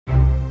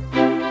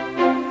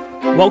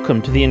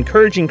Welcome to the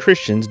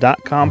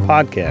EncouragingChristians.com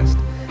podcast.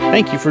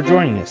 Thank you for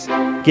joining us.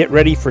 Get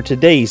ready for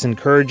today's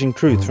encouraging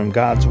truth from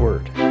God's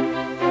Word.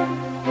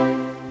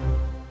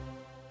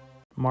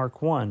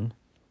 Mark 1,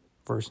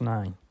 verse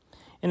 9.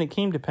 And it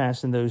came to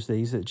pass in those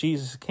days that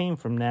Jesus came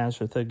from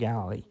Nazareth of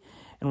Galilee,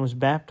 and was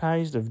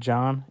baptized of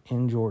John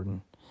in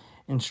Jordan.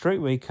 And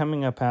straightway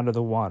coming up out of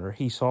the water,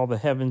 he saw the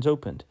heavens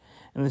opened,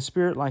 and the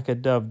Spirit like a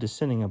dove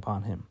descending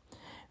upon him.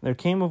 And there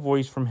came a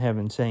voice from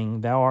heaven,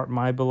 saying, Thou art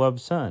my beloved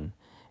Son,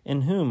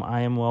 in whom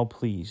I am well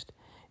pleased.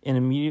 And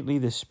immediately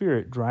the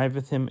Spirit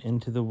driveth him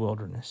into the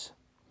wilderness.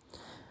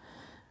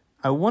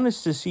 I want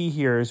us to see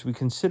here, as we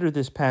consider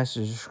this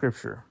passage of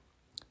Scripture,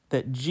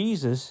 that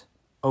Jesus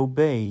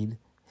obeyed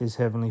his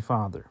Heavenly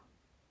Father.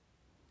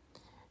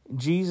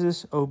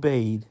 Jesus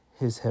obeyed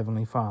his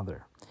Heavenly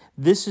Father.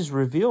 This is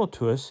revealed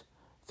to us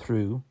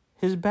through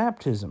his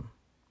baptism.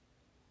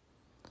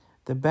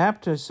 The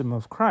baptism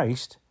of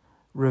Christ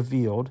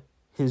revealed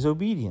his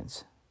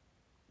obedience.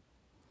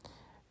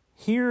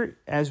 Here,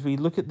 as we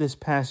look at this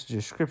passage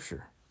of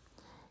Scripture,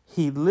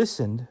 he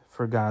listened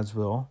for God's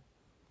will,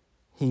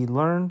 he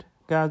learned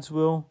God's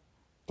will,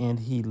 and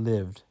he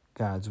lived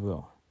God's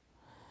will.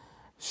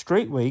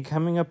 Straightway,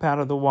 coming up out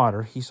of the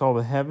water, he saw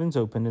the heavens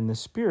opened, and the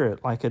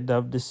Spirit like a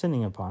dove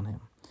descending upon him.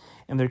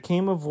 And there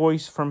came a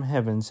voice from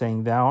heaven,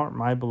 saying, Thou art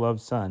my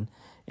beloved Son,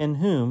 in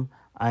whom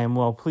I am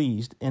well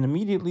pleased. And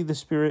immediately the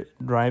Spirit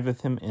driveth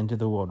him into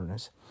the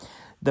wilderness.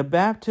 The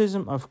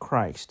baptism of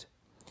Christ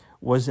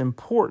was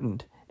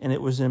important, and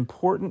it was an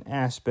important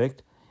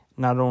aspect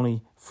not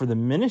only for the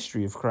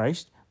ministry of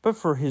Christ, but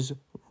for his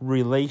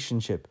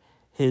relationship,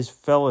 his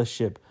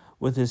fellowship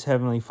with his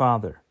Heavenly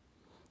Father.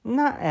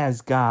 Not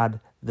as God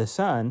the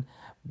Son,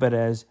 but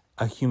as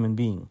a human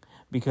being,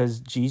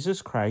 because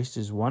Jesus Christ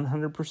is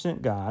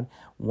 100% God,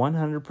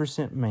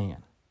 100%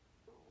 man.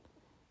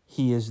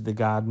 He is the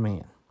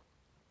God-man.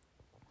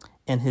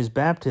 And his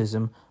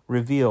baptism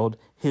revealed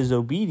his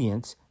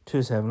obedience to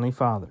his Heavenly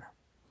Father.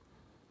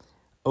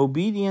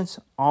 Obedience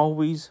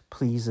always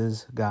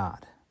pleases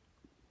God.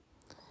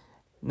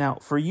 Now,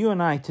 for you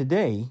and I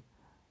today,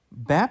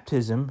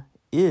 baptism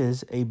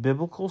is a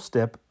biblical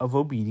step of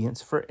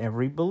obedience for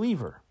every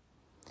believer.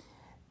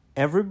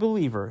 Every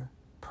believer,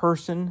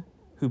 person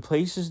who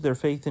places their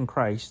faith in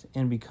Christ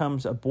and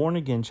becomes a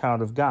born-again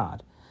child of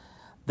God,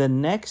 the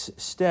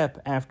next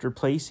step after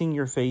placing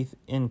your faith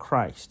in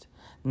Christ,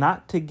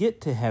 not to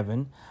get to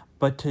heaven,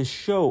 but to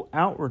show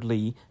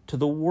outwardly to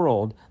the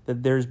world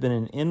that there's been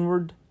an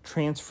inward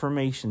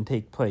transformation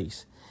take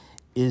place,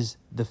 is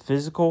the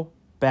physical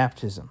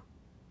baptism.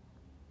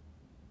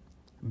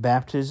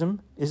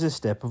 Baptism is a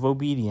step of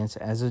obedience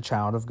as a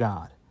child of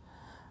God.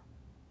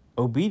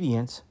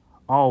 Obedience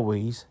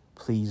always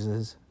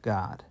pleases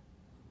God.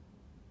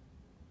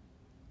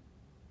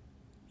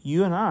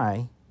 You and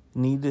I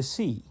need to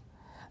see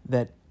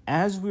that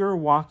as we are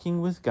walking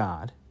with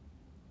God,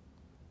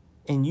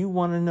 and you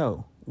want to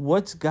know,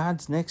 what's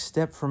God's next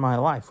step for my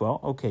life? Well,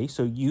 okay,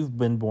 so you've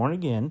been born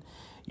again.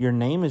 Your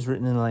name is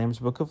written in the Lamb's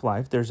Book of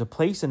Life. There's a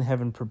place in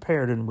heaven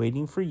prepared and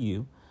waiting for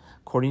you,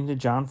 according to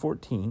John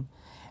 14.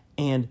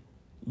 And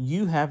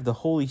you have the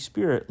Holy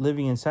Spirit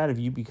living inside of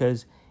you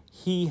because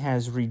he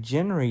has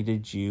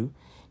regenerated you.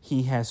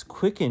 He has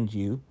quickened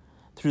you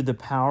through the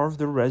power of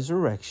the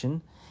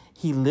resurrection.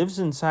 He lives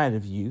inside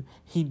of you.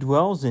 He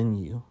dwells in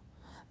you.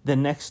 The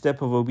next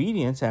step of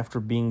obedience after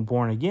being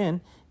born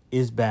again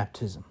is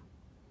baptism.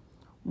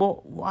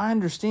 Well, I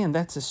understand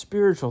that's a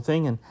spiritual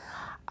thing, and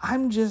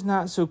I'm just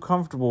not so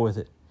comfortable with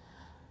it.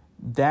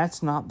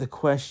 That's not the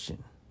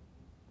question.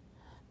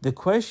 The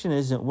question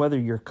isn't whether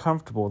you're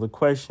comfortable. The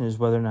question is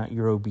whether or not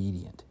you're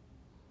obedient.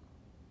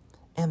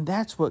 And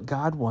that's what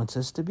God wants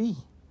us to be.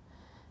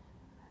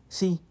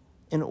 See,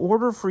 in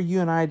order for you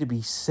and I to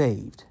be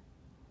saved,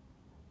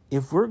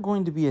 if we're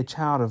going to be a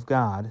child of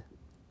God,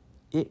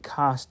 it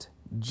cost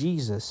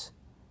Jesus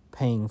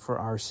paying for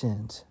our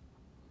sins.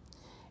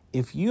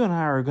 If you and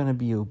I are going to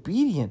be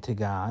obedient to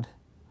God,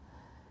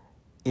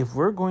 if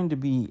we're going to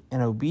be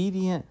an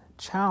obedient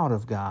child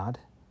of God,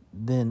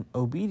 then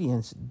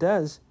obedience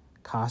does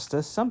cost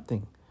us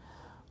something.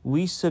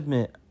 We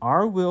submit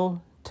our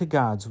will to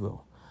God's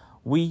will.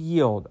 We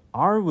yield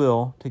our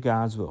will to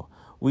God's will.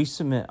 We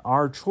submit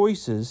our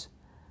choices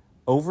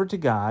over to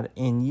God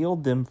and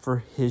yield them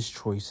for his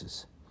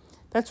choices.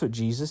 That's what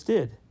Jesus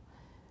did.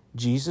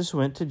 Jesus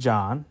went to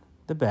John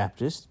the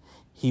Baptist.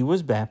 He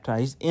was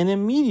baptized, and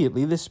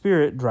immediately the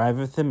Spirit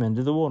driveth him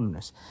into the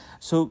wilderness.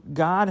 So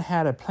God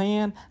had a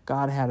plan,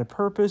 God had a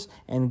purpose,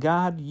 and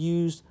God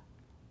used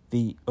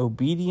the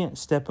obedient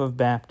step of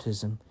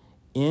baptism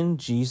in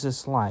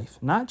Jesus' life,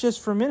 not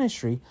just for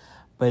ministry,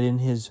 but in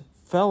his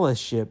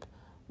fellowship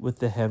with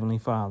the Heavenly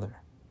Father.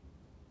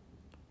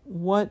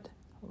 What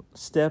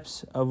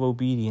steps of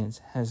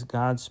obedience has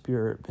God's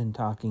Spirit been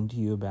talking to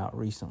you about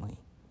recently?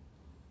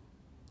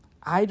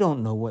 I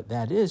don't know what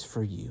that is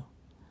for you.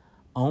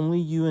 Only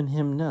you and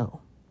him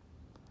know.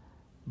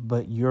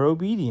 But your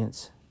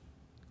obedience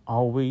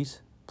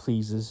always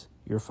pleases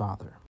your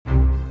Father.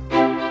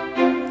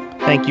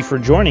 thank you for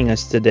joining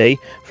us today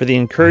for the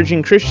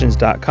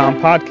EncouragingChristians.com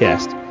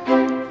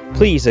podcast.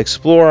 Please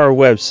explore our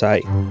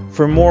website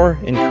for more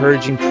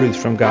encouraging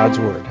truths from God's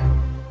Word.